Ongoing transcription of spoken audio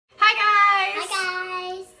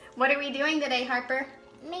What are we doing today, Harper?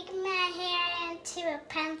 Make my hair into a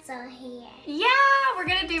pencil hair. Yeah, we're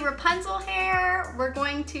gonna do Rapunzel hair. We're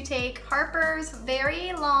going to take Harper's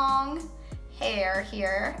very long hair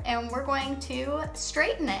here and we're going to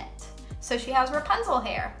straighten it. So she has Rapunzel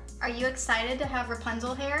hair. Are you excited to have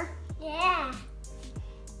Rapunzel hair? Yeah.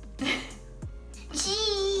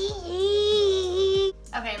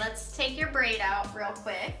 Okay, let's take your braid out real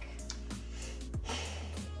quick.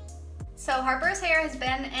 So Harper's hair has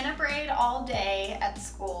been in a braid all day at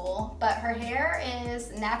school, but her hair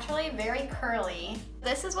is naturally very curly.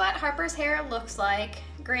 This is what Harper's hair looks like.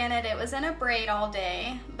 Granted, it was in a braid all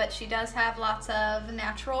day, but she does have lots of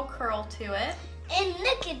natural curl to it. And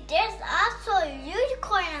look, there's also a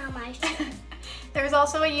unicorn on my shirt. There's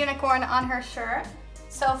also a unicorn on her shirt.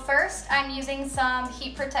 So first, I'm using some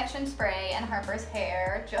heat protection spray in Harper's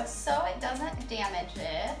hair, just so it doesn't damage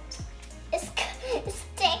it. It's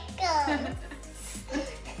tickles.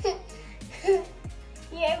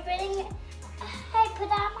 You're putting it. Hey, put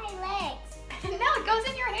on my legs. No, it goes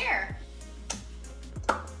in your hair.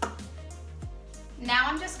 Now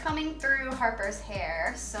I'm just combing through Harper's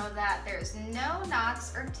hair so that there's no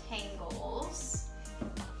knots or tangles.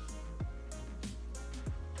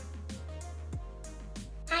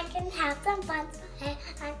 I can have some pencil hair.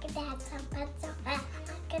 I can have some pencil hair.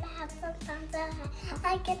 I can have some pencil hair.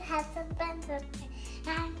 I can have some pencil hair.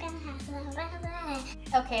 I can have some pencil hair.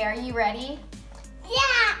 Okay, are you ready?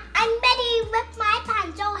 Yeah, I'm ready with my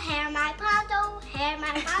pencil hair. My pencil hair.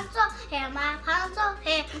 My pencil hair. My pencil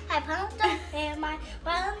hair. My pencil hair. My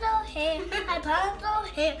pencil hair. My pencil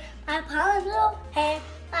hair. My pencil hair.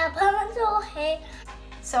 My pencil hair.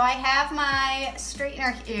 So I have my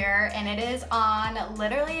straightener here and it is on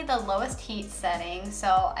literally the lowest heat setting.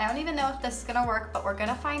 So I don't even know if this is gonna work, but we're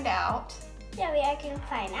gonna find out. Yeah, I can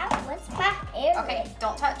find out. What's my hair? Okay,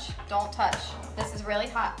 don't touch, don't touch. This is really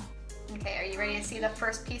hot. Okay, are you ready to see the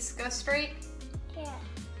first piece go straight? Yeah.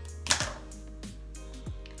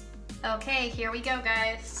 Okay, here we go,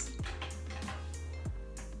 guys.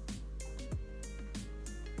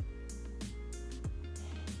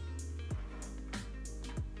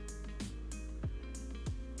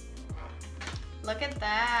 Look at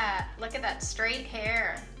that. Look at that straight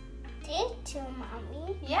hair. Thank you,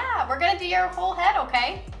 Mommy. Yeah, we're gonna do your whole head,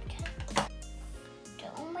 okay?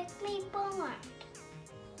 Don't make me burn.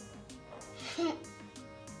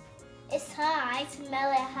 It's hot. I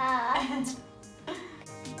smell it hot.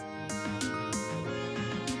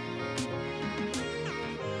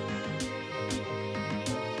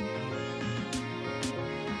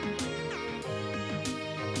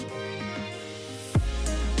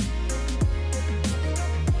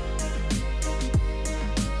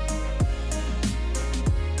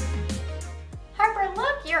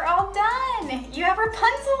 You're all done. You have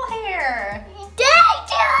Rapunzel hair. Thank you!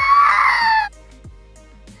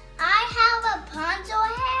 I have Rapunzel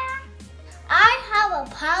hair. I have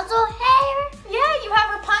Rapunzel hair. Yeah, you have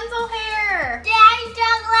Rapunzel hair. Thank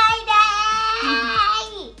you,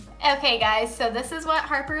 lady. Okay, guys, so this is what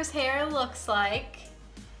Harper's hair looks like.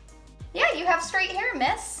 Yeah, you have straight hair,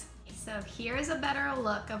 miss. So here's a better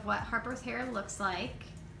look of what Harper's hair looks like.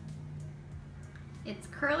 It's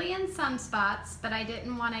curly in some spots, but I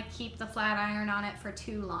didn't want to keep the flat iron on it for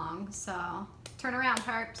too long, so turn around,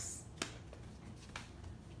 Harps.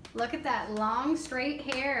 Look at that long, straight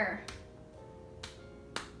hair.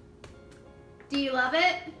 Do you love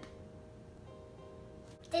it?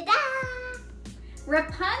 Ta-da!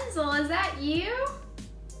 Rapunzel, is that you?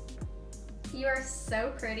 You are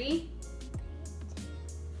so pretty.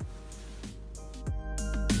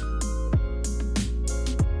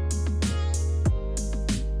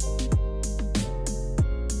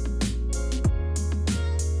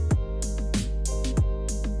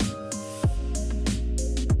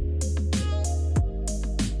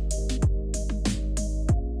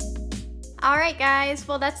 Alright guys,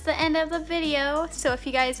 well that's the end of the video. So if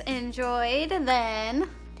you guys enjoyed, then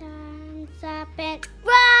thumbs up and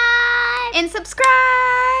subscribe! And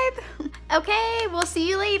subscribe! Okay, we'll see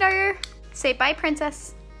you later. Say bye,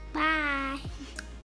 princess. Bye.